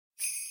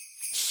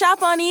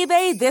Shop on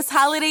eBay this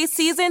holiday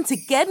season to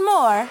get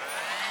more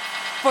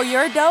for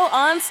your dough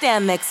on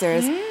stand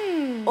mixers,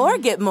 or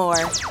get more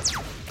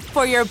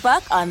for your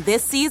buck on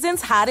this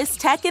season's hottest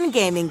tech and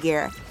gaming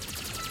gear.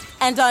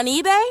 And on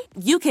eBay,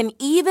 you can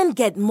even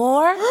get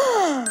more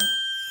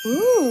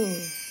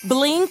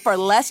bling for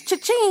less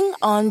cha-ching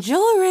on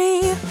jewelry.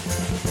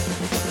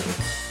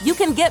 You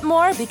can get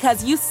more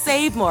because you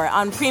save more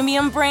on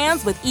premium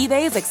brands with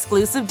eBay's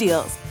exclusive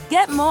deals.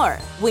 Get more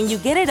when you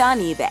get it on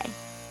eBay.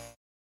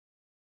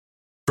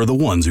 For the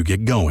ones who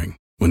get going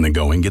when the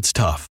going gets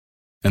tough,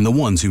 and the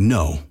ones who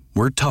know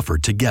we're tougher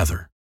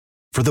together.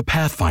 For the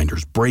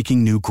Pathfinders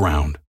breaking new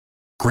ground,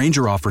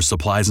 Grainger offers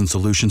supplies and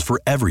solutions for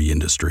every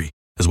industry,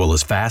 as well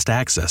as fast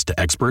access to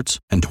experts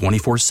and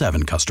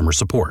 24/7 customer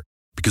support.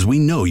 Because we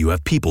know you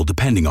have people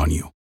depending on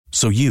you,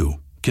 so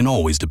you can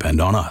always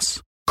depend on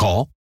us.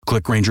 Call,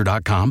 click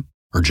Grainger.com,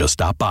 or just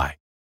stop by.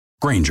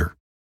 Grainger,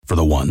 for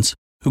the ones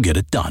who get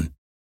it done.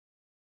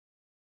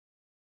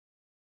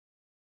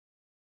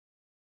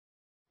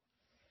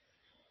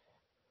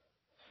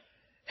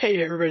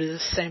 Hey everybody,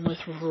 this is Sam with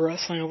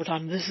Wrestling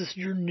Overtime. This is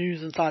your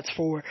news and thoughts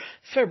for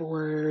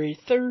February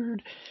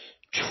 3rd,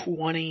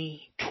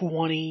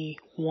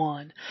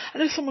 2021. I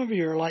know some of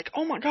you are like,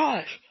 oh my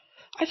gosh,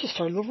 I just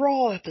started the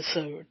Raw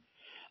episode.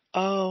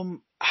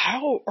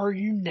 How are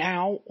you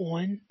now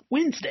on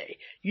Wednesday?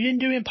 You didn't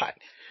do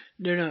Impact.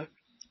 No,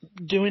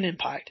 doing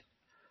Impact.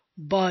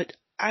 But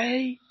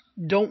I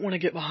don't want to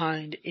get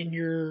behind in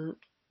your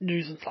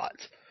news and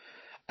thoughts.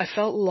 I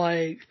felt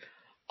like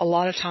a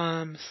lot of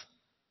times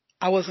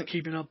I wasn't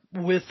keeping up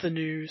with the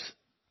news,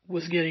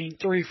 was getting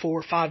 3,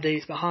 4, 5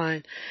 days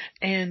behind,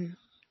 and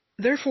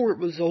therefore it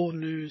was old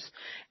news,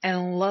 and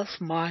unless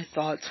my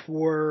thoughts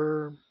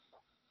were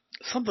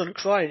something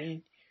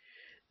exciting,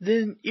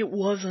 then it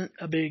wasn't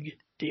a big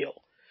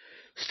deal.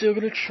 Still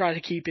going to try to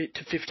keep it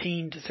to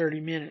 15 to 30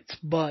 minutes,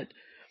 but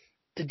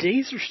the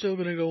days are still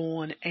going to go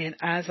on, and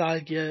as I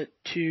get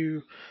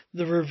to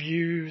the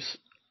reviews,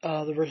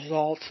 the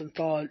results and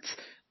thoughts,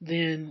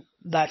 then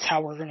that's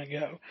how we're going to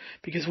go.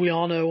 Because we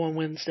all know on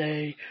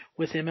Wednesday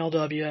with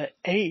MLW,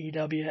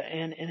 AEW,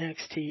 and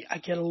NXT, I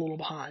get a little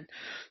behind.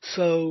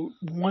 So,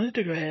 wanted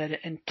to go ahead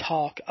and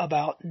talk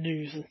about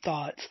news and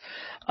thoughts.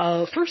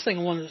 First thing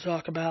I wanted to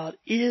talk about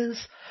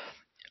is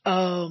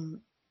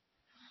Shawn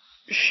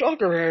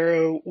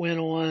Guerrero went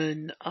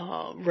on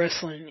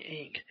Wrestling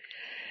Inc.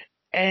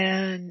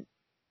 and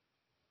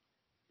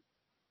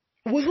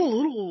was a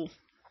little...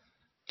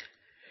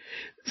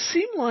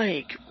 seemed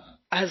like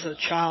as a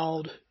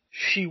child,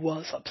 she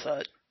was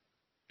upset.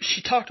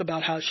 She talked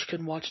about how she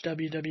couldn't watch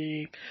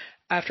WWE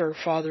after her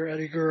father,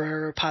 Eddie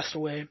Guerrero, passed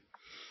away,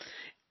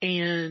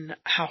 and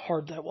how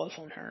hard that was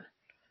on her.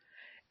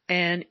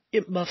 And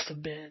it must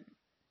have been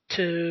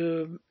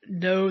to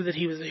know that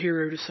he was a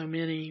hero to so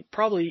many,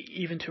 probably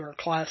even to her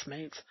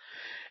classmates,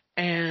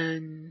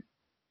 and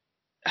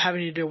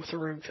having to deal with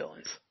her own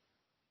feelings.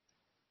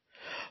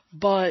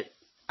 But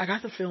I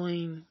got the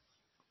feeling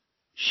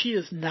she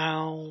is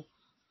now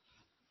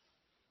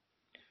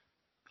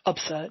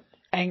upset,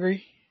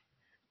 angry,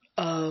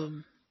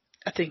 I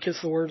think is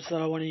the words that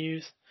I want to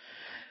use.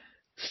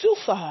 Still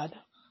sad,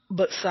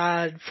 but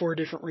sad for a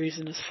different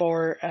reason, as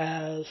far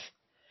as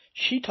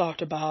she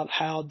talked about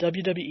how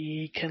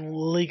WWE can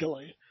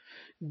legally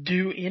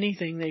do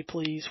anything they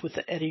please with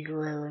the Eddie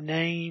Guerrero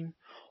name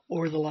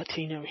or the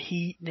Latino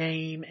Heat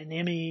name and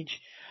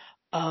image.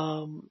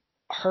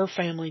 Her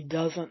family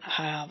doesn't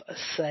have a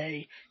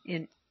say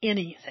in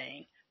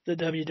anything the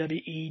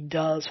WWE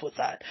does with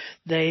that.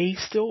 They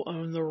still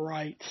own the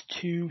rights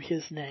to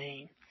his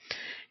name.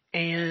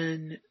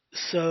 And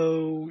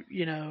so,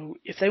 you know,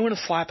 if they want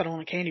to slap it on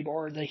a candy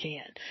bar, they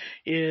can.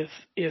 If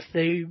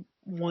they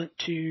want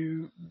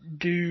to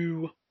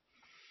do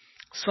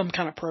some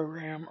kind of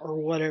program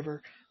or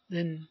whatever,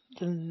 then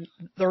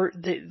they're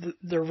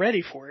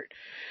ready for it.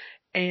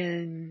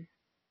 And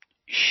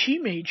she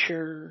made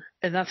sure,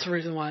 and that's the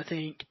reason why I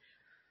think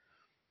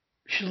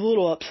she's a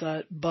little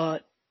upset,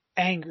 but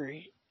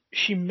angry.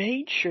 She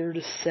made sure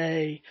to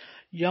say,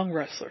 young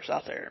wrestlers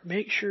out there,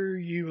 make sure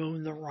you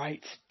own the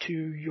rights to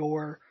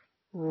your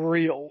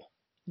real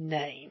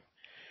name,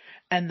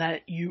 and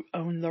that you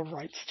own the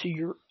rights to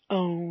your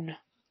own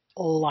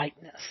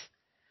likeness.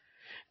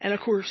 And of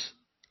course,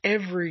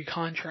 every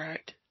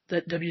contract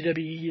that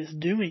WWE is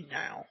doing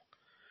now,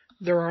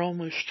 they're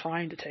almost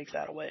trying to take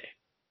that away.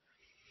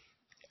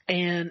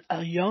 And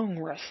a young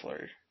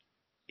wrestler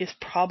is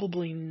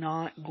probably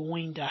not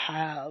going to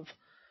have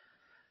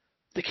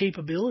the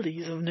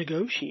capabilities of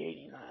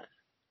negotiating that.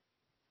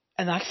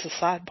 And that's the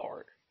sad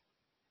part.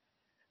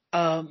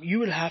 You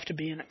would have to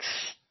be an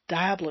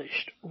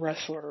established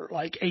wrestler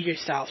like AJ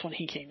Styles when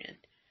he came in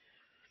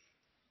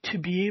to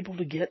be able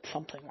to get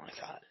something like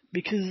that,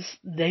 because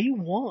they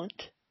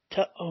want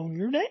to own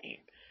your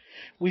name.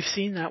 We've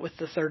seen that with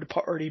the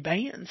third-party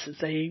bands that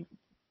they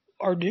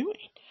are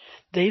doing.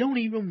 They don't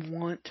even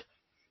want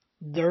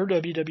their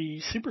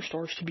WWE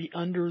superstars to be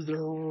under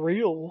their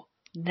real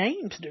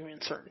names doing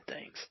certain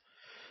things.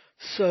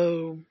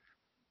 So,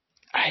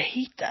 I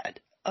hate that.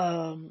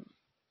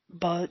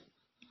 But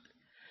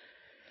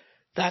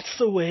that's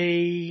the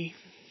way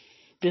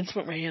Vince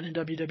McMahon and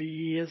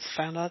WWE has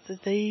found out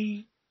that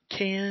they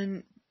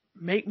can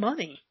make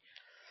money.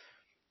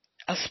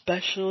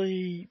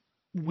 Especially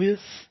with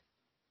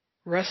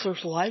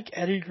wrestlers like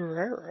Eddie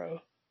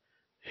Guerrero,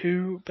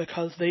 who,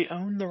 because they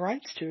own the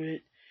rights to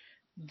it,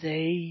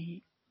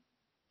 they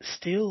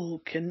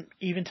still can,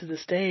 even to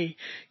this day,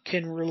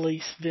 can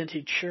release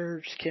vintage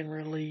shirts, can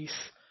release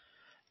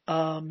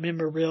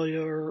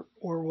memorabilia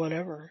or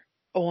whatever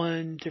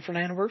on different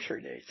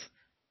anniversary dates.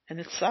 And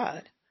it's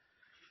sad.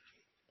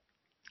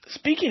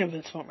 Speaking of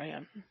Vince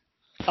McMahon,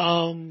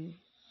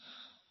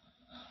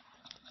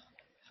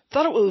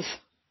 thought it was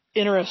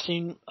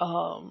interesting.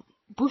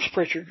 Bruce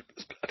Pritchard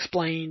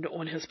explained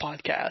on his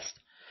podcast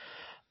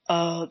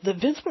that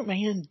Vince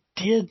McMahon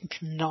did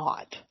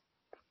not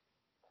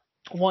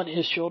want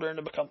his children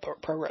to become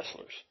pro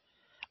wrestlers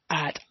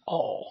at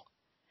all.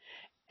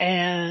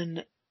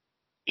 And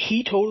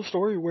he told a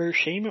story where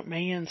Shane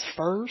McMahon's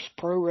first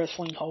pro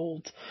wrestling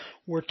holds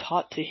were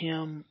taught to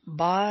him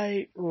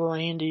by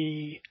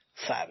Randy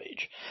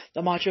Savage.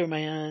 The Macho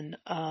Man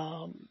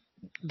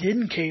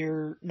didn't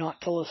care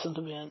not to listen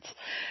to Vince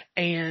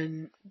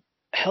and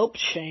helped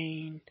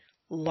Shane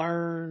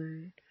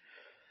learn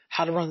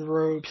how to run the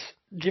ropes,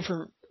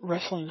 different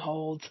wrestling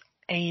holds,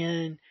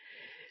 and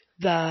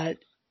that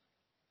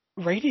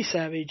Randy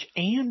Savage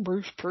and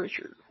Bruce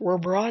Pritchard were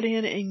brought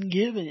in and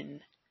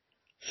given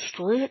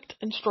strict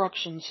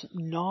instructions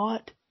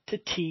not to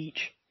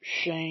teach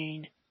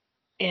Shane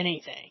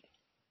anything.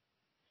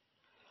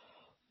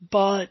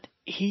 But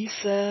he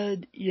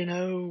said,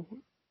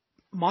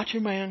 Macho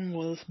Man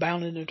was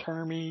bound and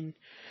determined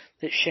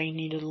that Shane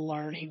needed to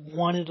learn. He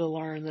wanted to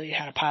learn, that he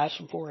had a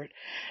passion for it.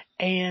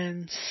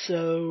 And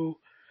so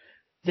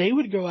they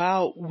would go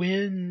out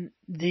when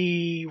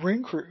the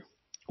ring crew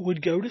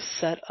would go to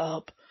set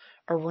up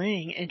a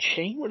ring, and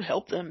Shane would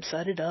help them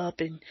set it up,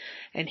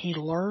 and he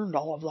learned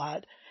all of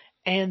that.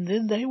 And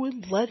then they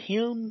would let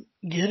him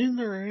get in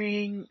the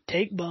ring,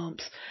 take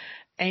bumps,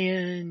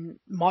 and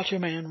Macho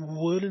Man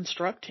would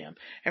instruct him.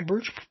 And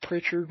Bruce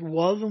Pritchard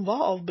was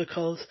involved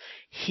because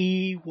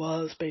he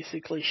was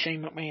basically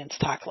Shane McMahon's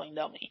tackling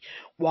dummy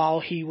while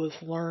he was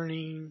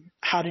learning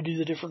how to do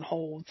the different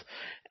holds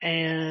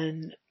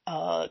and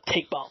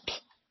take bumps.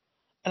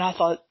 And I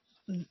thought,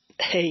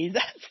 hey,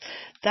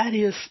 that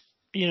is,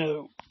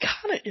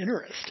 kind of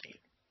interesting.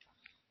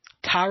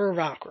 Tyra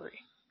Valkyrie.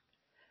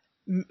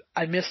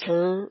 I missed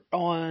her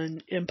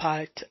on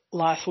Impact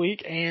last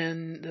week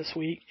and this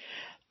week.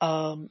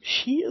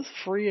 She is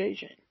a free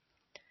agent.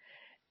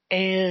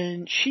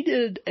 And she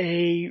did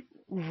a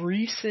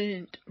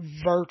recent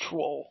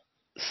virtual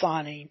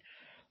signing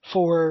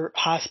for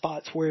High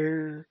Spots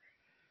where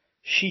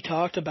she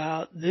talked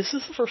about this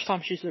is the first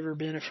time she's ever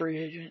been a free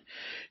agent.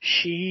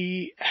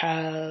 She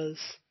has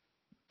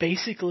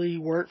basically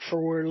worked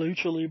for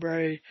Lucha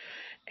Libre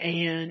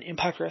and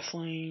Impact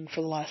Wrestling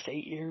for the last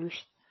 8 years.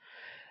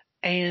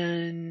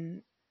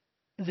 And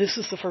this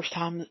is the first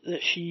time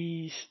that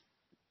she's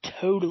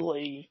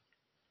totally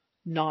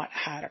not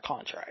had a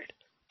contract.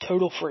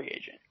 Total free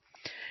agent.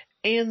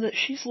 And that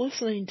she's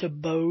listening to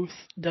both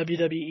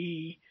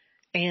WWE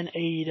and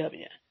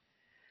AEW.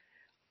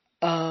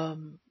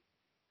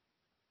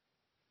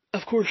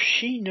 Of course,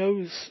 she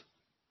knows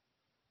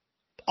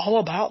all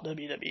about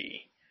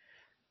WWE.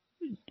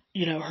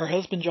 Her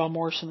husband John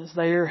Morrison is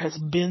there, has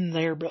been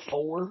there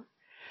before,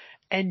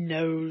 and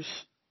knows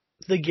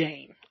the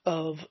game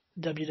of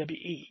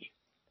WWE.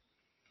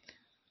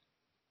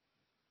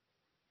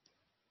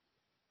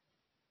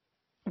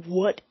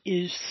 What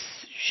is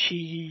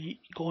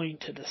she going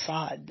to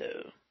decide,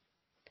 though?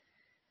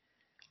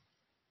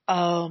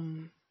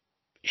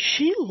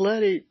 She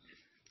let it,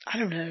 I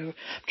don't know, I'm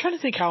trying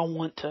to think how I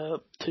want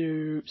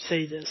to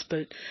say this,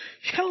 but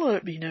she kind of let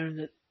it be known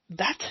that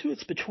that's who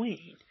it's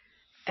between.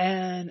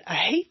 And I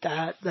hate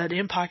that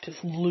Impact is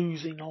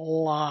losing a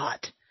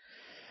lot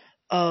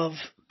of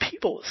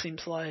people, it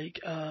seems like.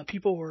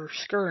 People are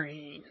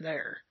scurrying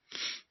there.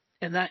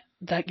 And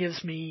that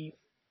gives me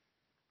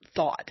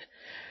thought.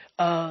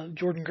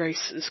 Jordan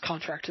Grace's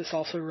contract is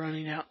also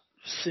running out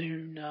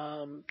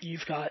soon.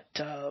 You've got,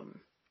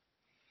 I'm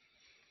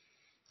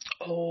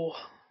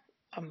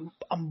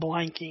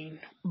blanking,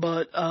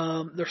 but,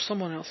 there's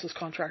someone else's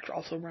contract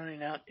also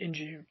running out in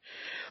June.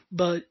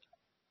 But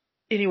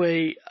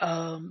anyway,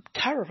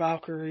 Tyra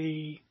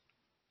Valkyrie,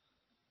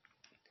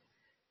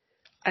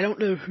 I don't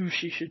know who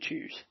she should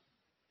choose.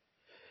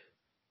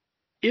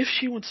 If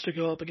she wants to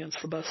go up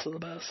against the best of the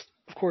best,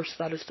 of course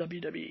that is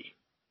WWE.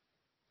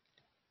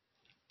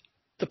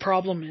 The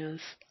problem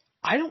is,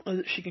 I don't know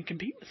that she can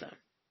compete with them.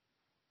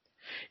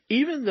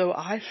 Even though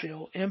I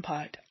feel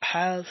Impact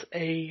has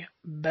a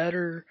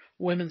better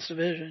women's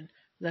division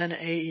than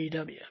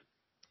AEW.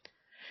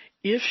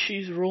 If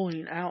she's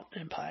ruling out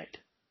Impact,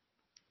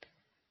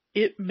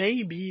 it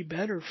may be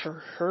better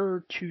for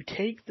her to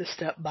take the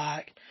step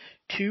back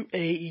to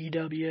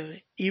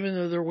AEW, even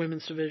though their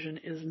women's division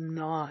is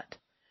not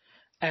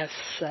as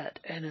set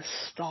and as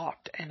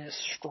stocked and as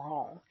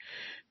strong.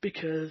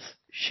 because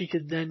she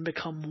could then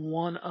become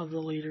one of the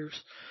leaders.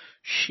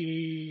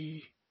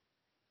 She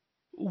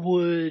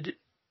would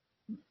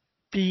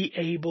be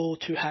able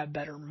to have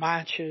better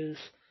matches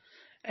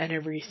and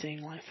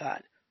everything like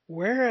that.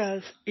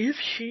 Whereas if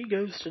she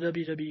goes to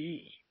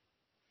WWE,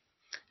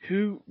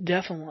 who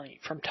definitely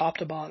from top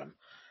to bottom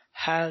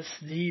has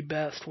the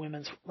best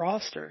women's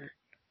roster,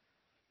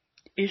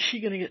 is she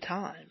going to get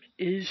time?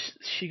 Is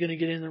she going to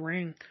get in the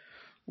ring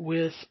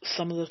with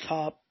some of the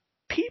top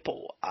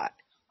people? I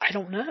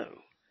don't know.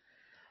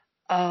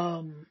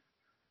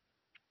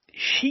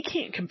 She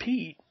can't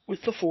compete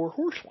with the 4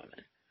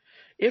 horsewomen.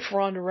 If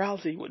Ronda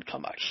Rousey would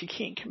come back, she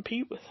can't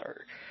compete with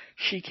her.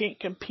 She can't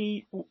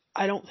compete,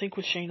 I don't think,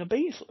 with Shayna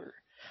Baszler.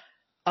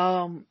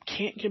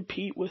 Can't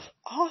compete with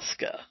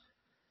Asuka.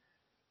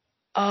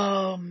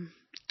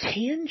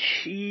 Can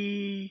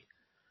she?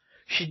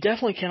 She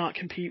definitely cannot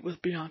compete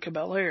with Bianca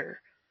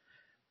Belair.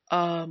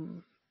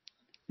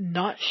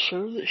 Not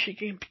sure that she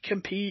can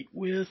compete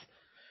with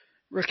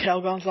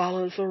Raquel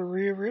Gonzalez or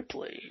Rhea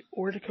Ripley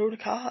or Dakota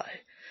Kai.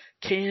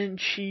 Can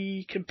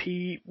she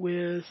compete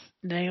with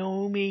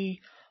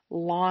Naomi,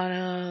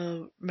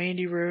 Lana,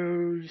 Mandy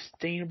Rose,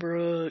 Dana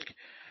Brooke,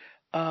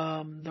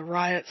 the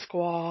Riot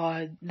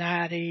Squad,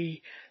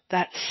 Natty,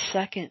 that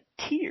second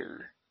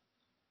tier?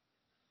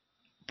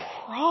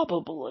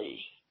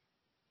 Probably.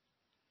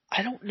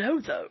 I don't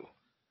know though.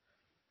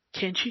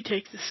 Can she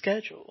take the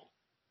schedule?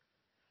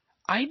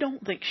 I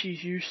don't think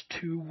she's used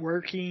to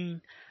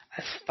working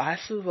as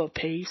fast of a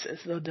pace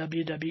as the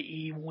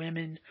WWE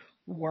women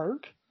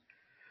work.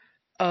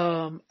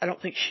 I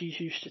don't think she's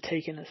used to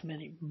taking as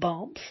many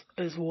bumps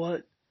as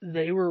what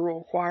they were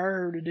requiring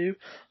her to do,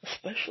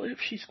 especially if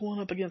she's going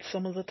up against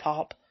some of the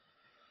top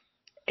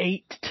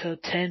 8 to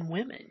 10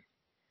 women.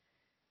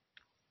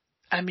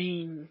 I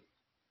mean,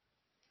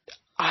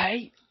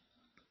 I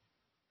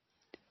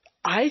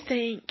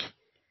think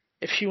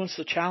if she wants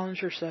to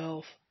challenge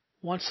herself,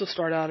 wants to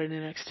start out in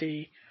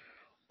NXT,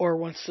 or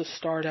wants to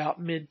start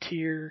out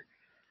mid-tier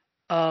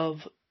of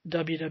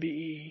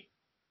WWE,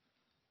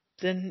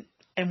 then,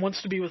 and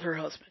wants to be with her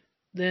husband,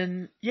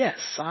 then yes,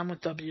 I'm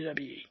with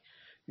WWE.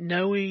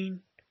 Knowing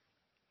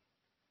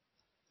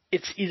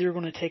it's either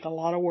going to take a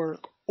lot of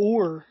work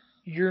or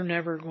you're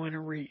never going to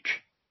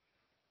reach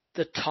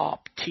the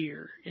top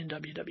tier in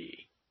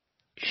WWE.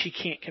 She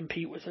can't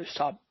compete with those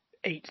top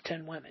 8 to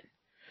 10 women.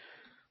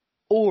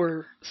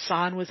 Or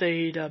sign with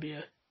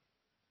AEW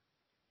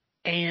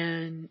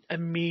and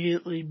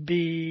immediately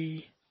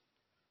be,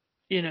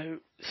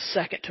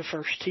 second to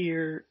first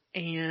tier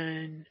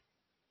and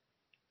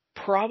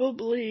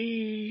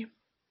probably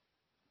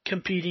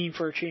competing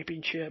for a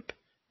championship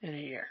in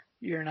a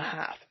year and a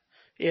half,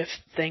 if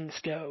things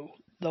go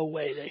the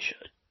way they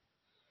should.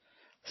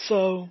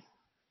 So,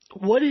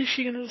 what is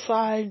she going to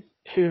decide?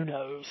 Who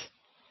knows?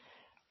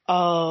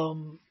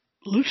 Lucha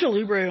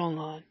Libre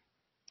Online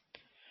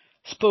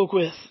spoke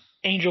with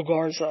Angel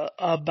Garza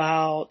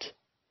about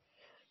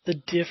the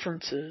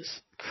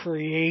differences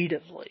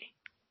creatively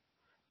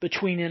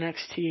between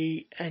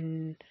NXT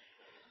and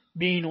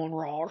being on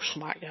Raw or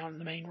SmackDown in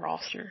the main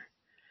roster.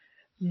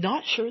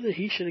 Not sure that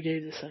he should have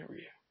gave this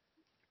interview.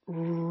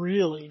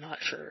 Really not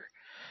sure.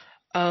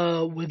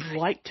 Would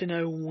like to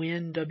know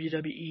when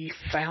WWE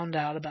found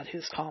out about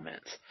his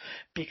comments,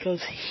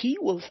 because he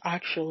was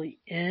actually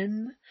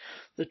in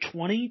the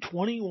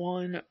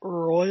 2021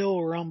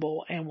 Royal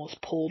Rumble and was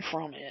pulled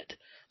from it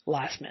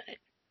last minute.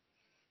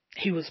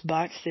 He was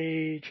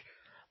backstage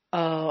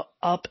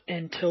up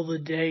until the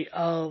day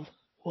of,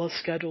 was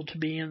scheduled to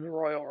be in the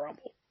Royal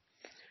Rumble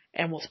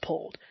and was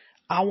pulled.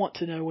 I want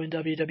to know when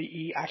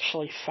WWE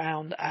actually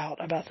found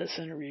out about this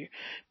interview,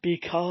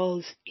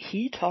 because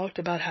he talked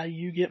about how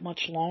you get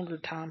much longer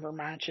time for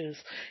matches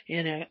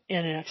in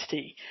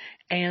NXT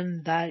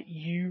and that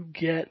you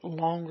get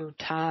longer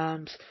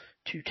times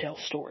to tell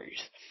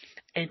stories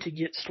and to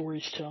get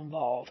stories to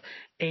involve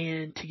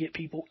and to get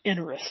people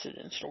interested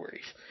in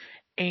stories.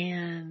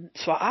 And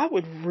so I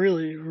would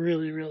really,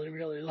 really, really,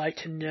 really like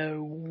to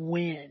know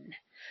when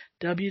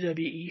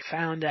WWE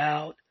found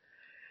out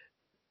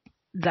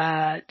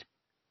that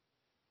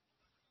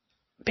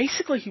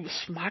basically he was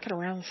smacking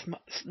around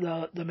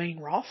the main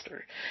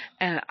roster.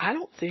 And I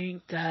don't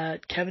think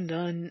that Kevin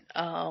Dunn,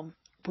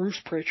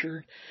 Bruce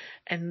Pritchard,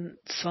 and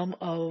some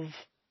of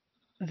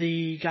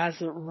the guys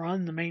that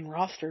run the main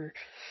roster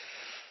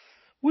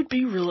would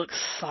be real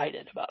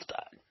excited about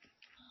that.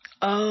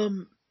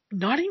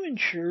 Not even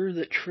sure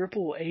that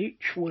Triple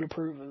H would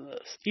approve of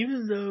this,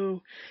 even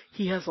though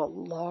he has a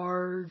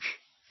large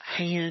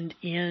hand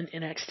in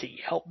NXT,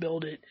 helped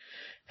build it,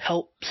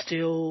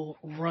 still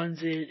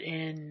runs it,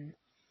 and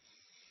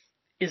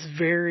is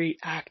very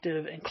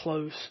active and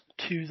close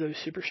to those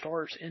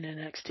superstars in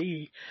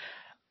NXT.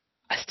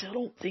 I still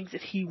don't think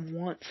that he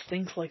wants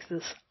things like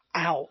this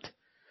out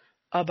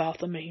about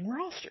the main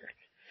roster.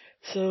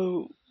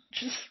 So,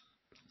 just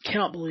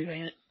cannot believe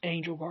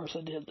Angel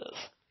Garza did this.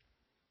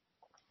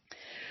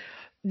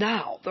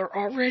 Now, they're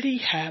already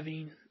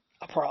having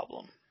a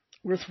problem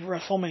with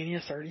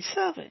WrestleMania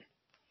 37.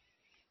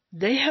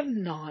 They have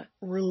not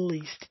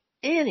released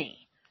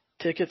any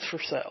tickets for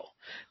sale.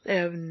 They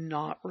have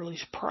not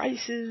released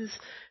prices.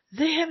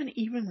 They haven't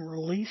even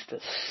released a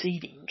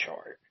seating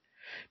chart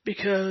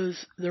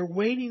because they're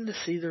waiting to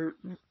see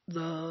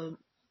the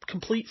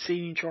complete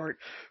seating chart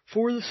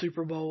for the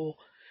Super Bowl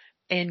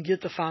and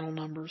get the final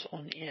numbers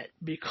on it.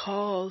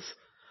 Because,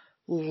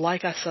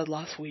 like I said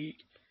last week,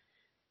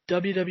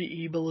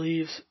 WWE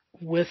believes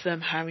with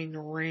them having the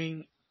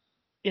ring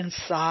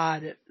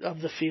inside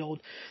of the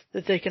field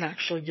that they can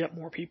actually get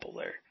more people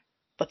there.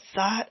 But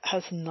that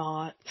has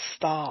not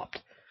stopped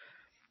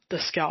the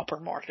scalper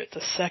market,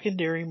 the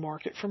secondary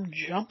market, from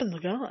jumping the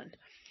gun.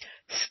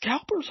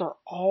 Scalpers are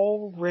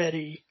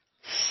already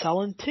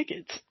selling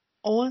tickets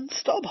on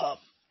StubHub.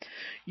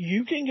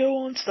 You can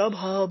go on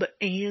StubHub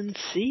and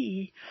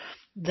see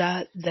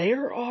that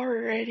they're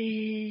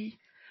already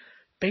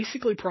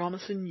basically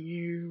promising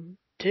you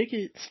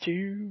tickets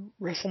to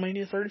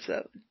WrestleMania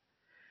 37.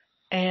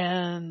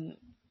 And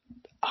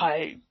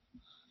I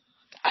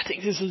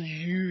think this is a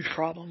huge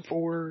problem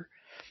for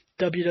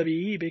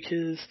WWE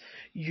because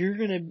you're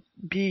going to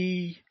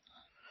be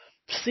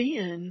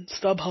seeing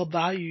StubHub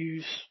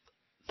values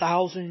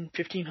 $1,000,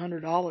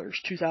 $1,500,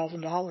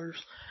 $2,000,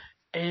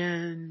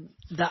 and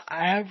the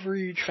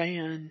average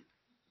fan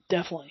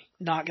definitely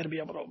not going to be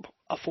able to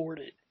afford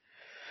it.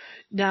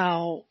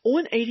 Now,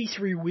 on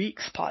 83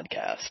 Weeks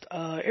podcast,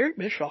 Eric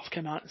Bischoff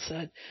came out and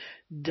said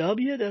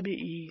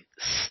WWE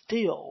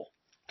still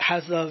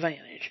has the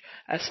advantage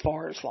as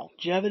far as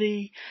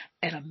longevity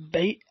and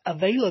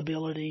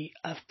availability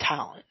of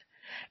talent,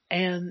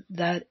 and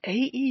that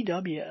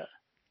AEW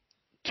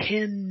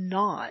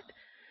cannot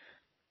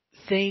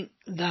think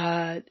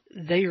that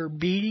they are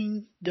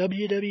beating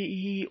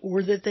WWE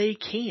or that they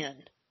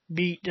can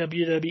beat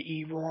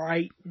WWE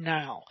right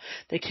now.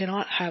 They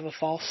cannot have a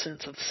false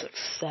sense of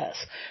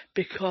success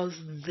because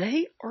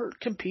they are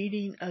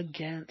competing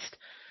against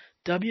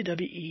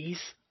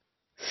WWE's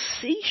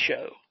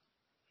C-Show.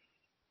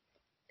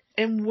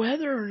 And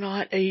whether or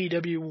not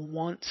AEW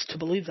wants to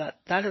believe that,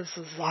 that is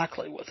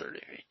exactly what they're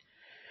doing.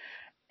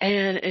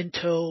 And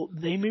until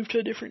they move to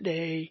a different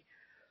day,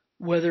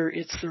 whether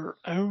it's their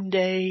own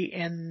day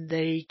and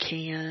they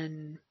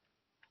can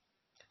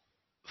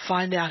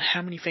find out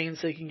how many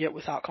fans they can get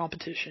without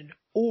competition,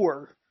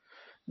 or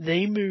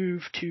they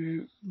move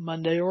to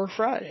Monday or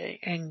Friday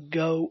and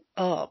go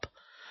up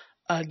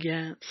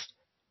against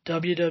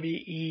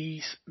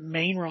WWE's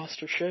main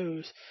roster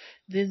shows,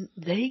 then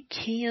they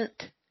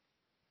can't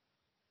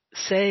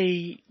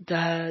say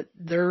that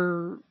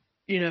they're,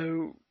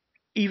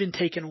 even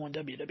taking on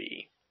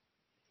WWE.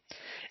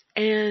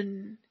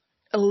 And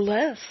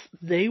unless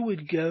they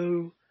would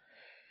go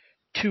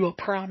to a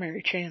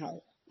primary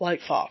channel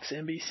like Fox,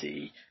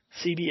 NBC,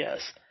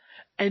 CBS,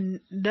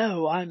 and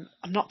no, I'm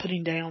not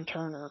putting down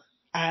Turner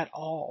at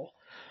all,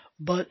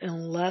 but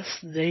unless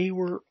they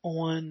were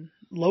on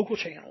local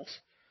channels,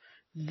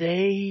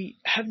 they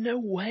have no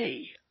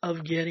way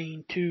of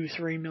getting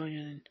 2-3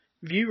 million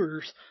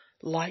viewers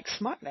like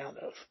SmackDown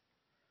does.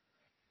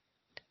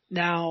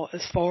 Now,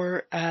 as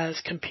far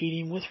as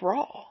competing with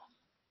Raw,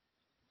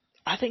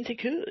 I think they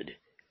could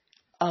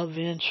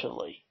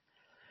eventually.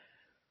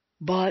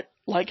 But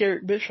like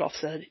Eric Bischoff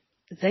said,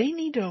 they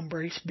need to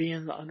embrace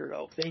being the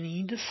underdog. They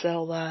need to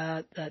sell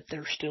that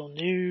they're still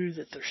new,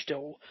 that they're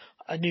still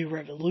a new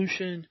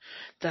revolution,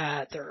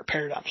 that they're a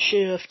paradigm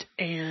shift,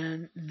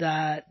 and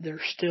that they're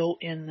still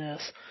in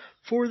this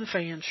for the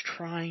fans,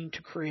 trying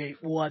to create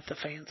what the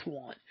fans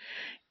want.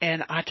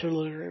 And I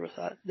totally agree with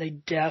that. They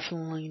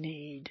definitely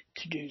need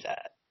to do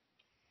that.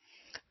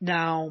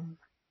 Now,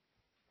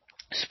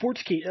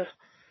 Sportskeeda,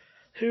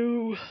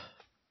 who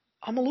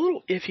I'm a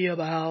little iffy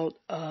about,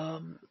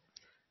 I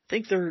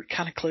think they're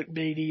kind of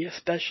clickbaity,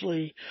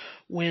 especially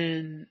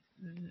when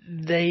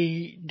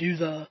they do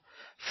the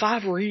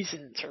 5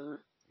 reasons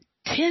or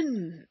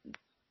 10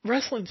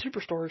 wrestling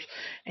superstars,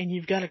 and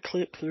you've got to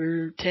click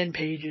through 10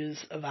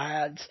 pages of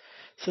ads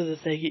so that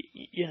they get,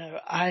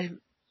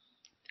 I'm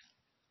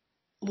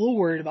a little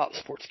worried about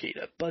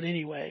Sportskeeda. But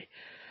anyway,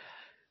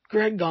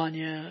 Greg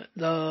Gagne,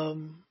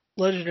 the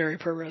legendary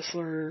pro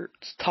wrestler,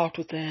 talked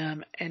with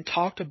them and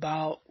talked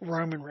about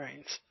Roman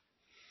Reigns.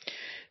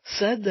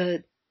 Said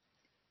that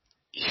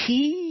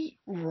he,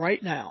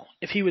 right now,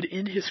 if he would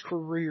end his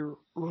career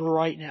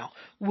right now,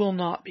 will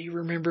not be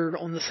remembered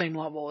on the same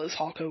level as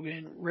Hulk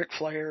Hogan, Ric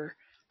Flair,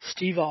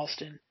 Steve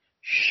Austin,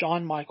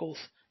 Shawn Michaels,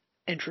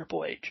 and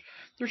Triple H.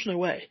 There's no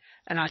way.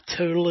 And I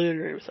totally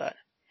agree with that.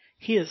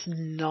 He has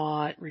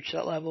not reached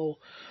that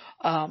level.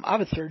 I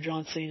would throw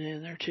John Cena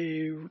in there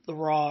too, The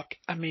Rock.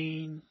 I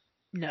mean,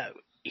 no.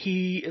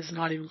 He is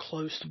not even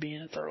close to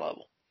being at their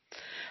level.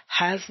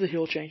 Has the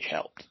heel change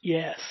helped?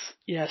 Yes,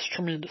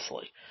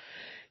 tremendously.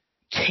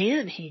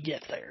 Can he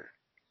get there?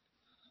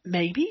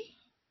 Maybe.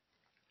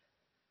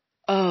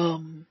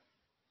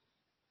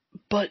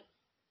 But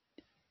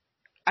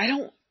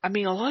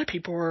a lot of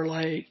people are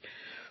like,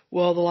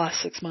 well, the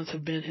last 6 months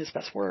have been his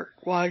best work.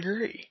 Well, I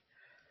agree.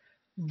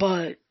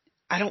 But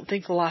I don't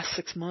think the last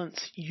 6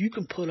 months you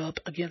can put up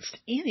against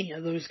any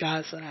of those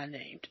guys that I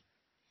named.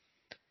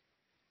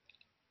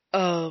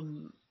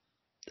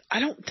 I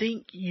don't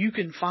think you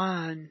can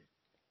find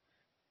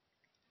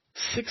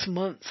 6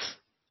 months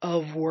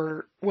of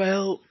work.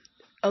 Well,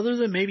 other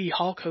than maybe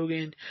Hulk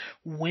Hogan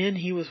when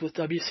he was with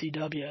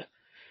WCW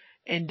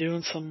and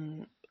doing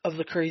some of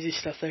the crazy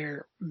stuff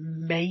there,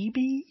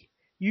 maybe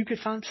you could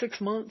find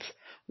 6 months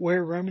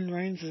where Roman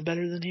Reigns is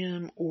better than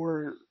him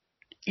or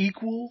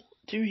equal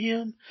to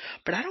him,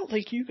 but I don't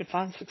think you could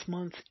find 6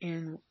 months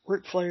in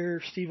Ric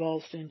Flair, Steve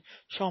Austin,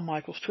 Shawn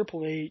Michaels,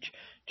 Triple H,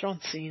 John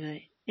Cena,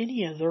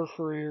 any of their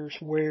careers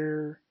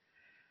where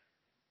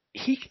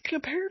he can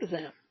compare to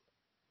them.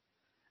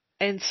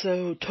 And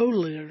so,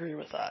 totally agree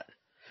with that.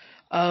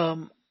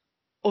 On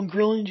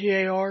Grilling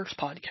GAR's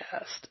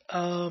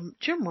podcast,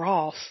 Jim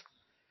Ross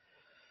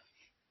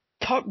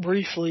talked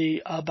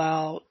briefly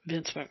about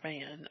Vince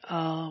McMahon.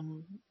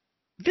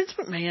 Vince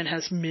McMahon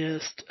has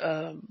missed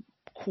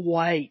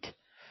quite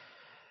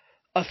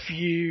a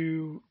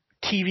few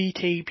TV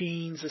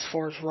tapings as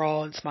far as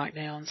Raw and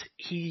SmackDowns.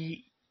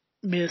 He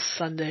missed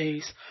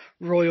Sunday's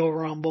Royal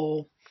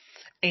Rumble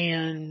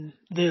and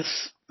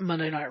this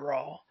Monday Night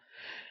Raw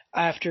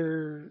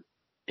after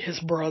his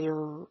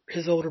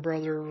older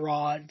brother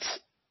Rod's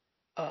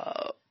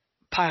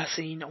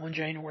passing on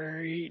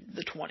January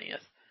the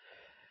 20th.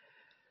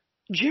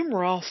 Jim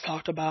Ross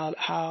talked about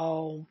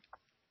how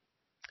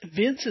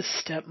Vince's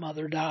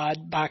stepmother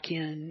died back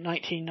in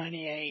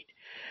 1998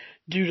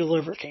 due to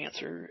liver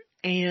cancer,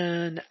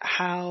 and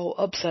how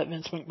upset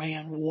Vince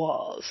McMahon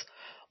was.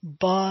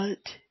 But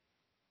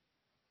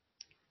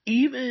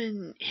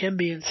even him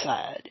being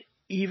sad,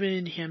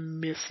 even him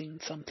missing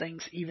some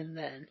things even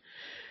then,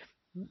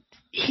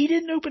 he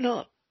didn't open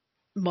up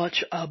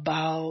much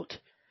about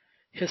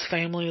his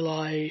family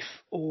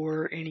life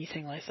or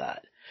anything like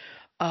that.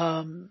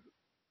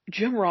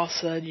 Jim Ross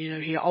said,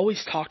 he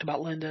always talked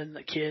about Linda and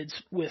the kids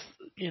with,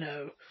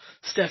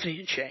 Stephanie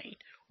and Shane,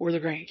 or the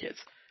grandkids.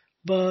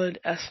 But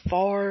as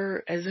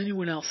far as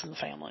anyone else in the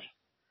family,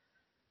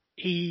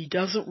 he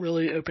doesn't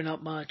really open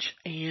up much,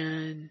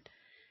 and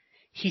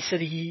he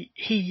said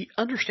he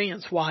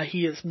understands why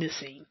he is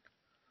missing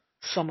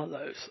some of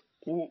those.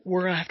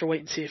 We're going to have to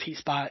wait and see if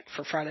he's back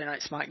for Friday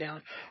Night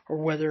SmackDown, or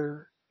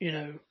whether,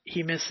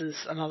 he misses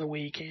another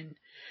week.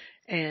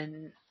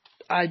 And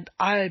I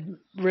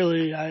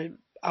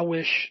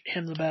wish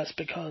him the best,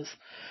 because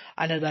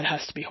I know that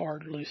has to be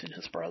hard, losing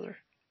his brother.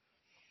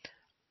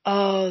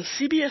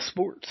 CBS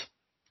Sports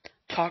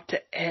talked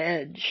to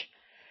Edge,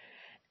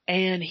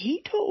 and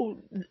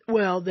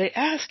they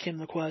asked him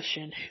the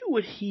question, who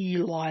would he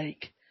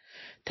like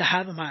to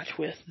have a match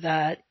with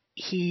that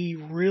he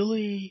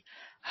really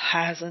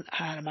hasn't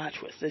had a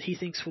match with, that he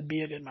thinks would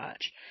be a good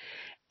match?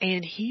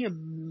 And he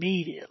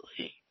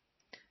immediately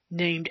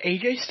named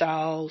AJ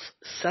Styles,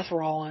 Seth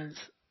Rollins,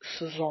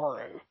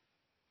 Cesaro.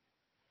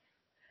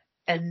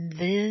 And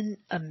then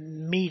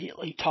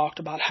immediately talked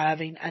about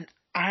having an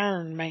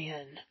Iron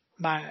Man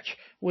match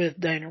with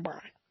Daniel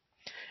Bryan.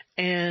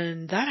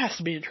 And that has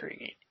to be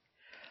intriguing.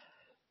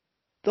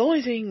 The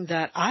only thing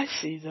that I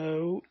see,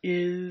 though,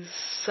 is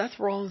Seth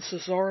Rollins,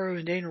 Cesaro,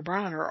 and Daniel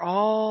Bryan are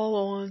all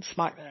on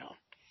SmackDown.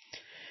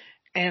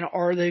 And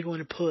are they going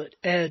to put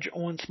Edge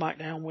on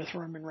SmackDown with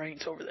Roman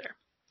Reigns over there?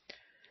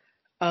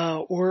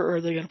 Or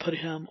are they going to put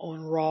him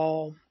on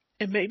Raw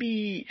and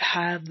maybe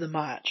have the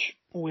match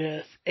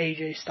with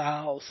AJ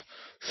Styles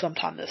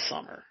sometime this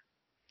summer?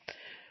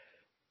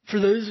 For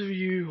those of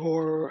you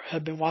who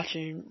have been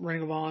watching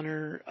Ring of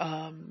Honor,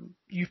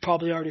 you've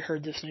probably already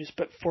heard this news,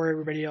 but for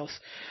everybody else,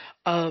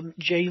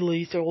 Jay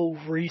Lethal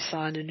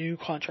re-signed a new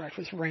contract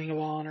with Ring of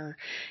Honor.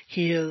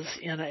 He is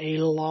in a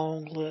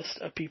long list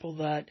of people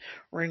that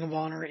Ring of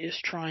Honor is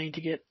trying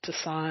to get to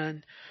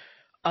sign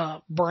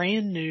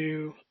brand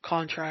new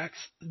contracts,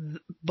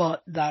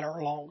 but that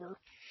are longer.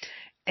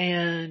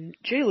 And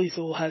Jay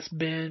Lethal has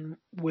been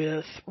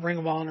with Ring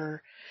of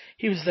Honor.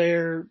 He was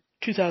there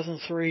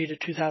 2003 to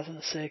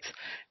 2006,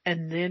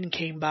 and then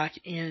came back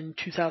in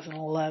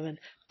 2011,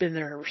 been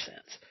there ever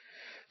since.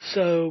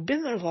 So,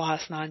 been there the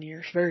last 9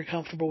 years, very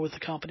comfortable with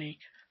the company,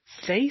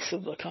 face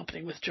of the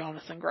company with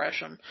Jonathan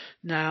Gresham.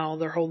 Now,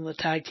 they're holding the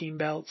tag team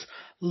belts,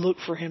 look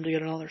for him to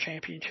get another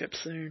championship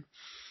soon.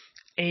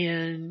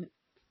 And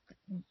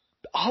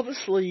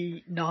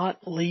obviously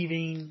not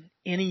leaving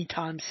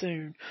anytime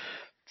soon.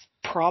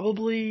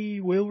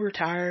 Probably will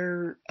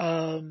retire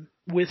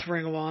with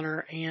Ring of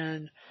Honor,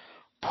 and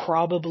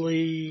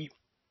probably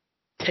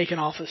take an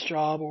office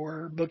job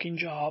or booking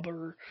job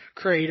or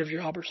creative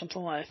job or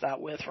something like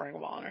that with Ring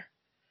of Honor.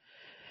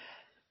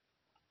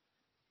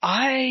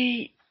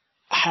 I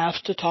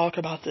have to talk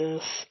about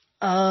this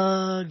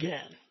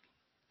again.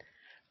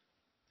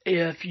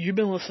 If you've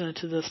been listening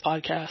to this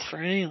podcast for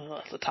any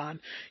length of time,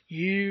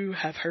 you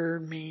have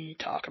heard me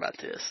talk about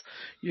this.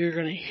 You're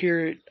going to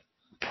hear it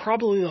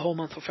probably the whole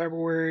month of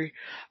February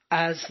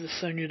as the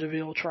Sonya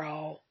Deville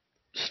trial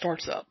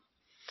starts up.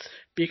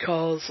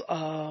 Because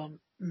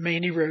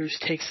Mandy Rose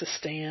takes a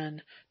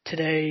stand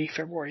today,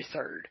 February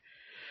 3rd.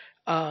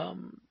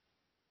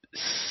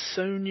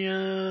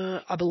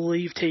 Sonya, I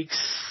believe, takes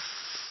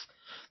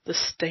the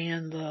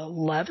stand the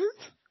 11th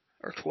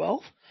or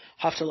 12th.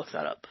 I'll have to look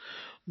that up.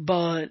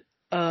 But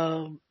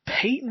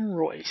Peyton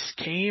Royce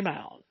came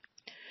out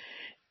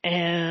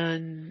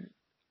and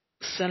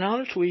sent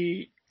out a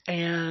tweet,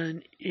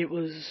 and it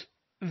was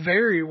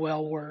very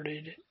well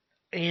worded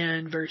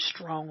and very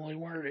strongly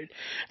worded.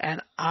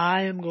 And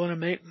I am going to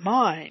make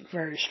mine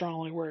very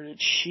strongly worded.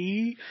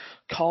 She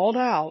called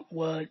out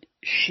what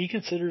she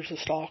considers a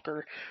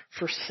stalker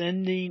for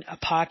sending a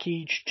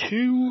package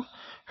to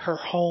her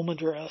home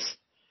address.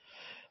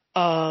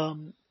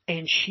 And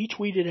she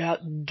tweeted out,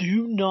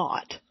 "Do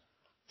not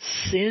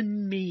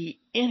send me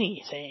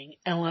anything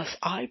unless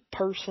I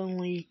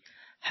personally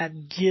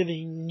have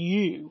given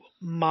you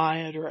my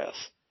address.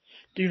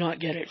 Do not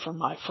get it from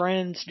my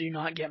friends. Do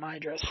not get my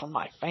address from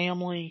my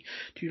family.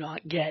 Do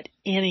not get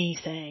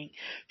anything."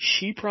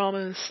 She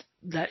promised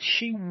that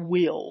she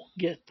will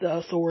get the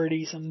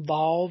authorities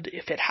involved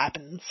if it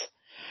happens.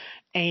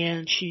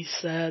 And she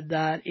said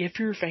that if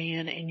you're a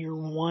fan and you're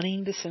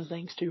wanting to send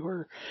things to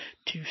her,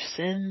 to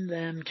send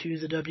them to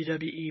the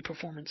WWE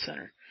Performance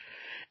Center.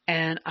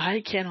 And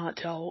I cannot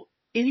tell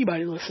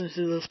anybody listening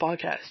to this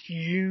podcast,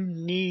 you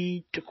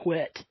need to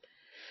quit.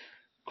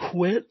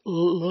 Quit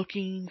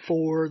looking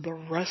for the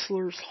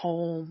wrestlers'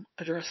 home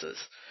addresses.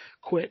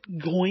 Quit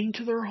going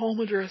to their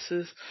home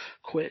addresses.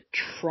 Quit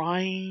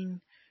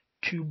trying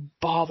to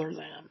bother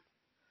them.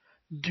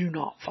 Do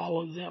not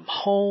follow them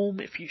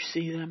home. If you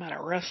see them at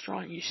a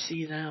restaurant, you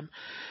see them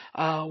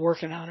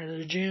working out at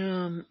a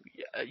gym,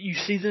 you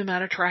see them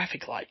at a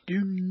traffic light, do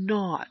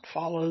not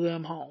follow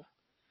them home.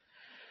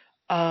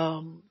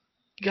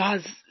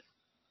 Guys,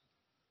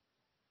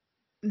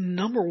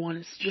 number one,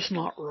 it's just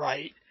not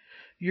right.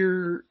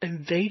 You're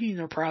invading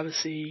their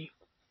privacy.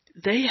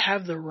 They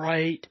have the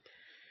right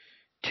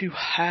to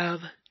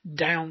have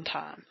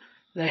downtime.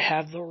 They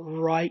have the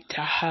right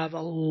to have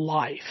a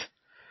life.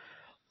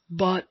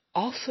 But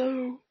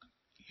also,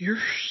 you're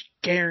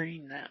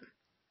scaring them.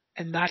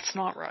 And that's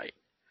not right.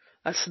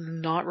 That's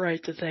not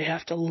right that they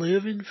have to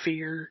live in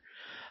fear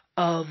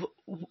of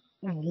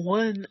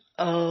one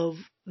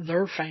of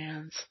their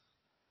fans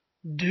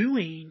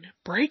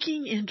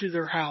breaking into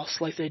their house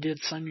like they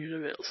did Sonya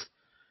Deville's.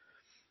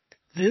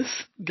 This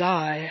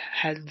guy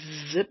had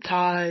zip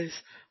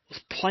ties, was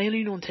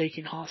planning on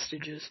taking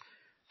hostages,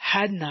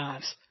 had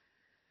knives.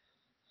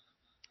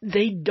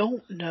 They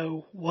don't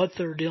know what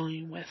they're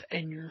dealing with,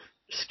 and you're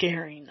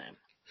scaring them.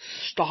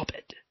 Stop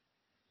it.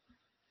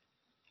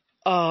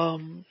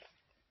 I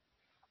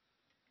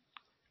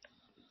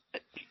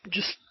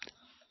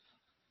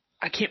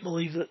can't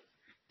believe that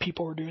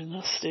people are doing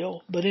this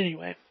still. But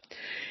anyway,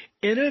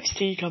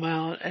 NXT come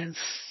out and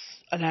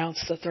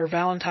announced that their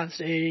Valentine's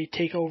Day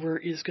takeover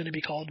is going to be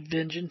called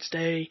Vengeance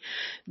Day.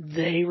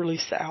 They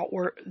released the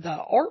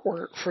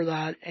artwork for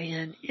that,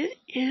 and it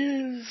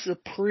is a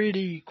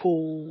pretty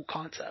cool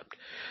concept.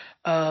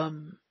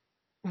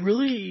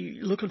 Really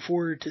looking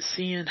forward to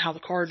seeing how the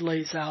card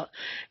lays out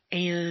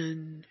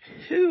and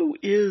who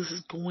is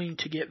going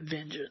to get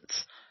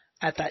vengeance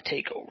at that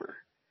takeover.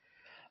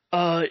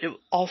 It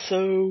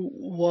also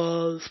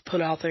was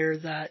put out there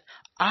that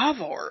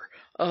Ivar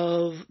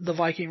of the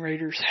Viking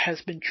Raiders has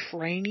been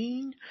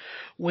training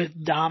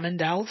with Diamond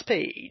Dallas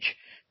Page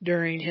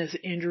during his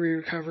injury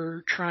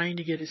recovery, trying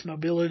to get his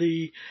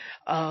mobility,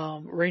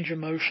 range of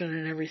motion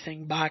and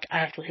everything back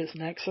after his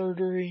neck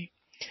surgery.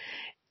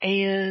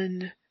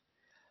 And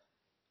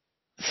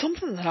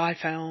something that I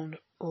found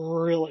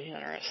really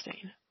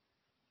interesting,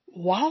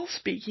 while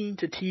speaking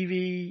to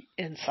TV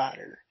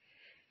Insider,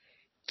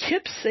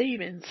 Kip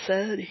Sabian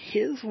said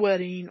his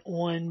wedding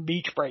on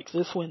Beach Break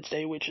this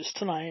Wednesday, which is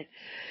tonight,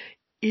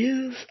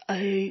 is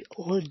a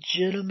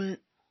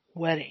legitimate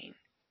wedding.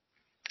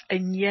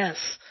 And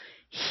yes,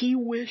 he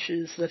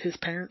wishes that his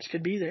parents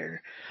could be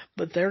there,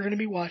 but they're going to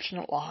be watching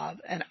it live.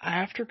 And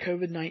after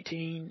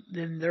COVID-19,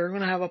 then they're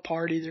going to have a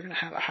party. They're going to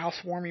have a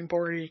housewarming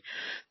party.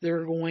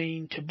 They're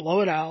going to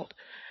blow it out.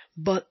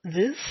 But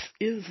this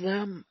is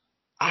them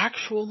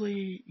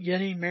actually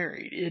getting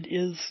married. It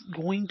is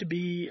going to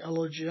be a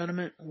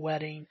legitimate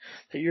wedding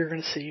that you're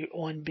going to see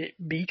on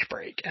Beach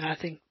Break. And I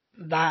think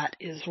that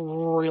is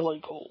really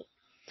cool.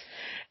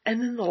 And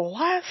then the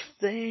last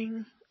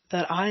thing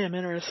that I am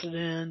interested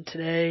in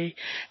today,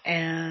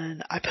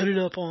 and I put it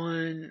up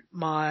on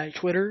my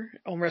Twitter,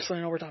 on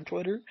Wrestling Overtime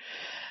Twitter,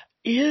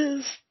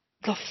 is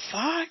the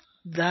fact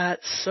that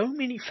so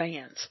many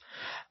fans,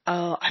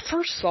 I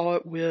first saw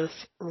it with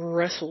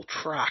Wrestle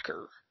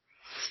Tracker,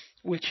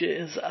 which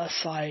is a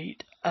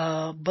site,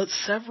 but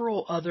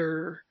several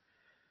other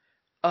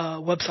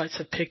websites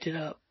have picked it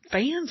up.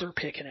 Fans are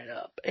picking it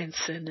up and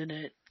sending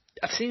it.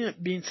 I've seen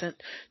it being sent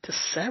to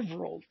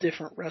several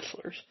different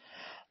wrestlers.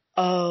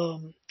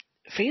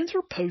 Fans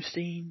are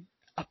posting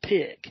a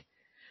pic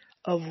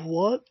of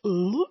what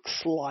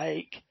looks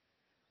like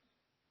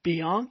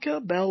Bianca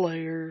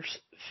Belair's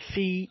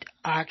feet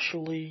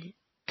actually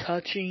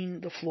touching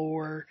the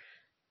floor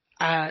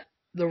at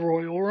the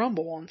Royal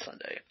Rumble on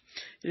Sunday.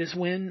 It is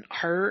when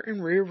her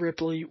and Rhea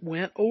Ripley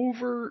went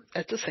over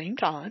at the same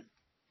time,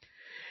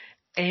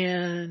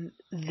 and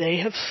they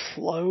have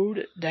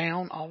slowed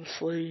down,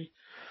 obviously,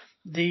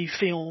 the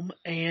film,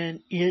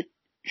 and it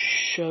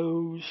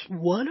shows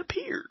what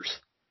appears.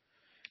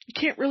 You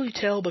can't really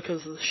tell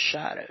because of the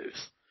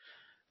shadows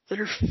that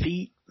her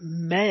feet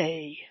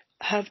may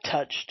have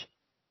touched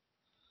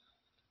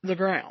the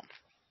ground.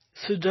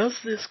 So does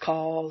this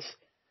cause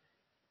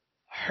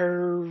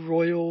her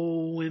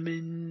Royal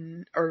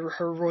Women or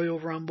her Royal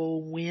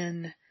Rumble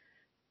win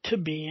to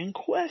be in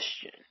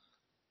question?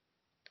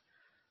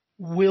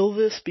 Will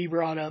this be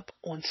brought up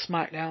on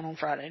SmackDown on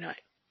Friday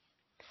night?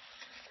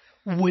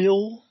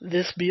 Will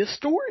this be a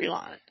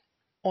storyline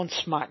on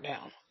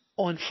SmackDown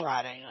on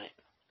Friday night?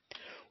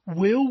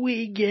 Will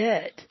we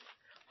get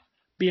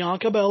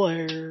Bianca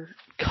Belair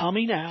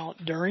coming out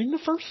during the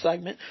first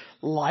segment,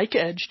 like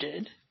Edge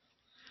did,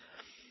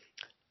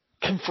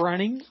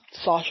 confronting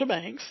Sasha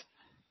Banks,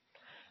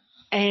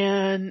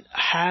 and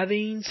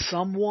having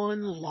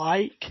someone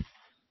like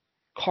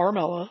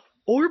Carmella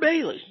or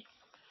Bayley,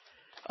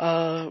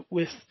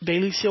 with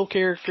Bayley's heel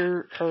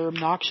character, her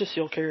obnoxious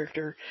heel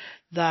character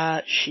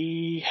that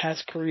she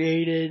has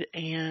created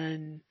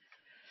and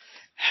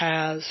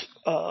has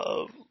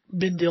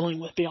been dealing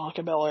with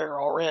Bianca Belair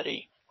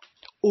already?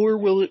 Or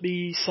will it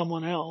be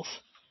someone else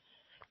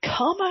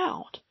come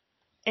out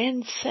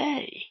and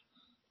say,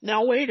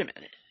 now wait a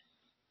minute,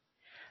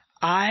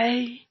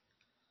 I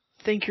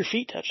think your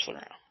feet touch the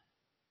ground.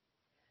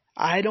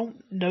 I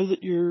don't know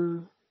that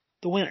you're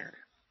the winner.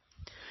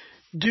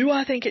 Do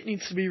I think it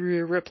needs to be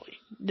Rhea Ripley?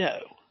 No.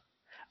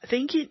 I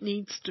think it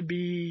needs to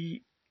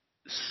be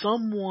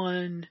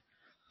someone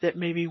that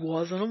maybe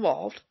wasn't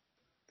involved.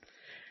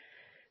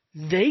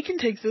 They can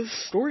take this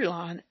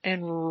storyline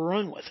and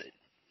run with it,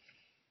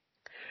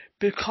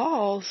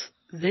 because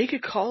they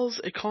could cause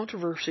a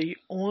controversy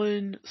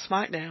on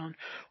SmackDown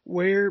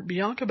where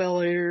Bianca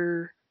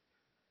Belair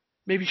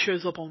maybe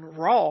shows up on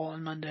Raw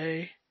on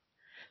Monday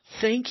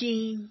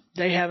thinking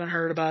they haven't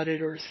heard about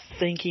it, or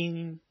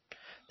thinking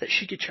that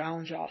she could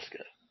challenge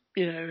Asuka,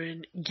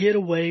 and get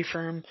away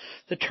from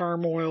the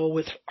turmoil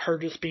with her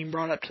just being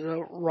brought up to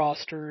the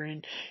roster,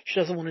 and she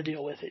doesn't want to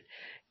deal with it.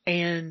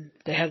 And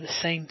they have the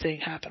same thing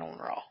happen on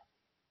Raw.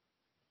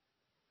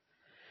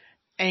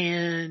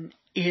 And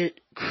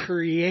it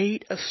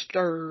create a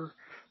stir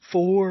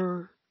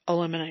for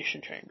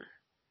Elimination Chamber.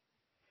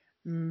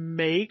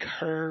 Make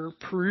her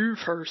prove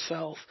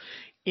herself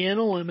in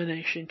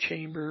Elimination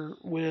Chamber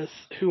with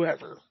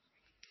whoever.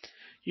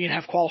 You can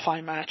have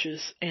qualifying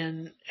matches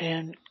and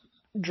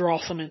draw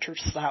some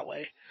interest that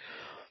way.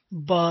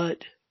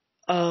 But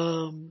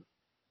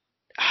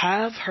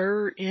have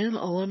her in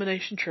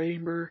Elimination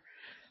Chamber,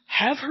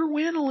 have her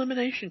win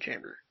Elimination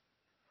Chamber.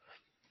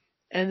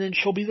 And then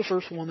she'll be the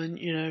first woman,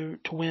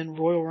 to win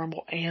Royal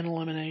Rumble and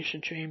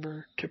Elimination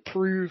Chamber to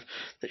prove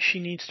that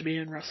she needs to be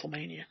in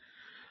WrestleMania.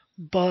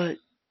 But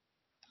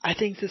I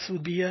think this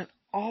would be an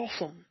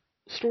awesome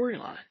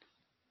storyline.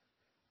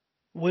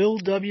 Will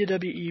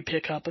WWE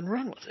pick up and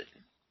run with it?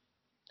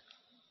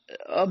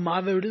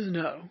 My vote is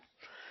no.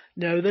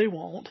 No, they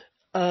won't.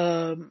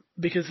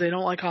 Because they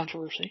don't like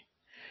controversy.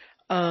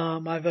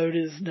 My vote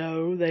is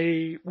no,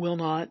 they will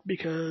not,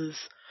 because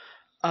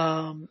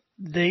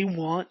they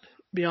want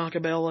Bianca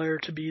Belair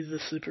to be the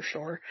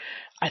superstar.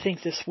 I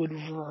think this would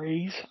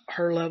raise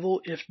her level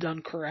if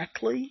done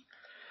correctly,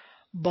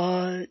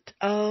 but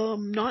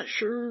not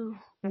sure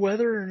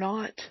whether or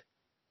not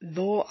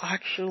they'll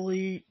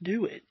actually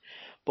do it.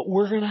 But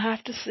we're gonna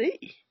have to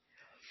see.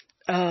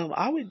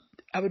 I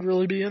would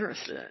really be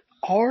interested in it.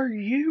 Are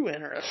you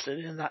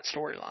interested in that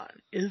storyline?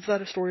 Is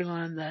that a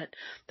storyline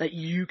that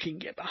you can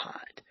get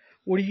behind?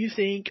 What do you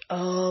think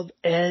of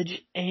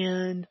Edge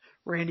and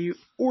Randy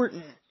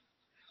Orton?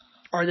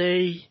 Are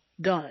they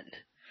done?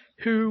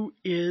 Who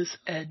is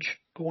Edge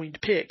going to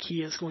pick?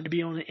 He is going to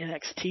be on the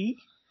NXT,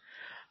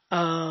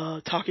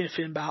 talking to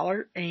Finn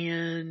Balor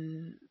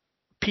and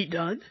Pete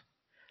Dunne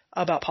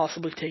about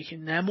possibly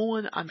taking them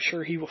on. I'm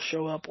sure he will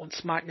show up on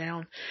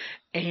SmackDown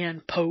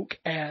and poke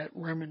at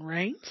Roman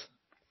Reigns.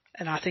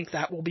 And I think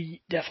that will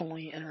be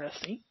definitely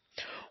interesting.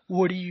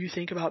 What do you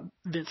think about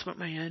Vince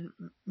McMahon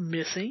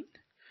missing?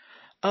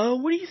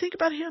 What do you think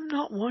about him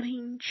not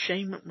wanting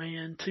Shane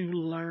McMahon to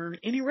learn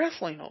any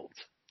wrestling holds?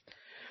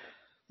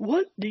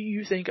 What do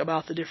you think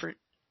about the different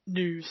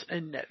news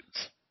and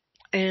notes?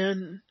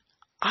 And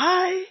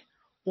I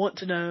want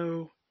to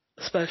know,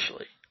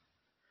 especially,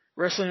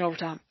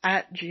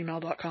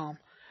 WrestlingOvertime@gmail.com.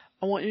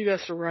 I want you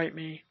guys to write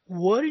me,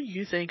 what do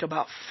you think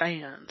about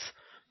fans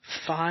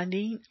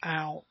finding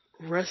out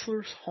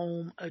wrestlers'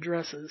 home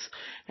addresses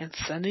and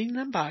sending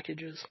them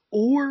packages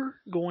or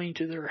going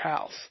to their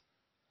house?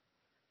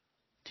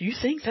 Do you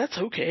think that's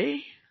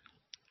okay?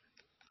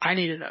 I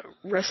need to know.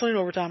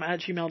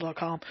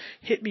 WrestlingOvertime@gmail.com.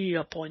 Hit me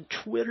up on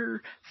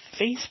Twitter,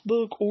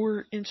 Facebook,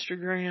 or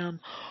Instagram,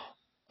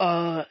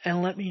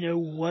 and let me know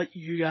what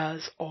you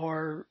guys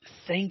are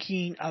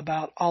thinking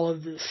about all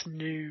of this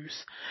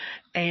news.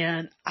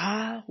 And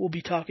I will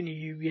be talking to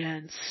you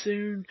again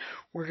soon.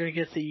 We're going to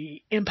get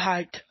the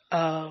Impact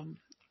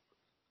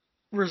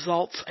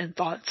results and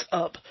thoughts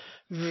up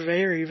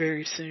very,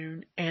 very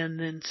soon, and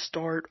then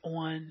start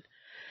on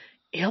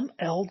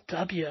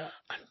MLW.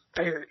 I'm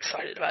very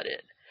excited about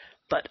it.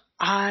 But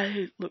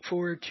I look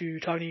forward to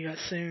talking to you guys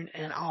soon,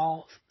 and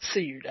I'll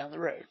see you down the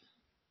road.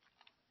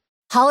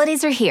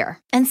 Holidays are here,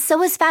 and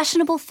so is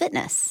fashionable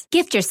fitness.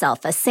 Gift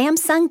yourself a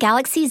Samsung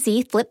Galaxy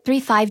Z Flip 3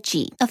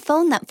 5G, a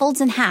phone that folds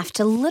in half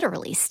to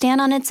literally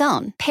stand on its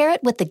own. Pair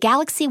it with the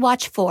Galaxy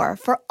Watch 4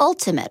 for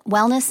ultimate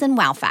wellness and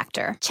wow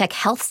factor. Check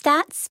health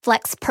stats,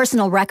 flex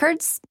personal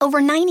records.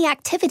 Over 90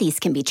 activities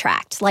can be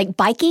tracked, like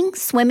biking,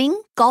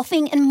 swimming,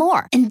 golfing, and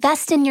more.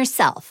 Invest in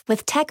yourself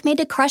with tech made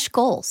to crush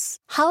goals.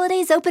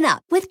 Holidays open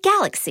up with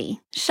Galaxy.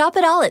 Shop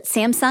it all at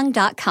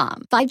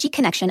Samsung.com. 5G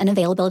connection and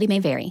availability may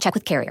vary. Check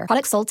with carrier.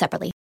 Products sold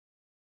separately.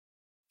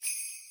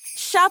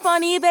 Shop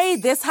on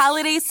eBay this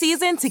holiday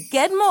season to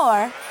get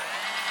more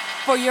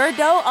for your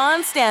dough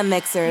on stand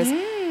mixers,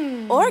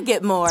 or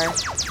get more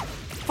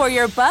for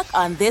your buck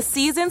on this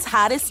season's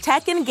hottest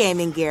tech and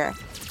gaming gear.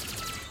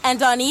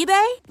 And on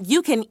eBay,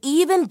 you can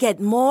even get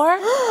more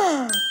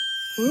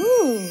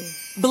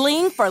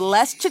bling for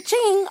less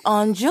cha-ching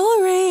on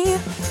jewelry.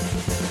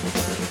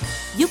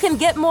 You can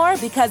get more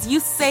because you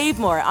save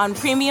more on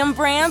premium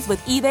brands with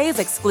eBay's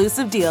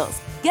exclusive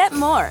deals. Get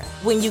more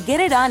when you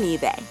get it on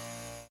eBay.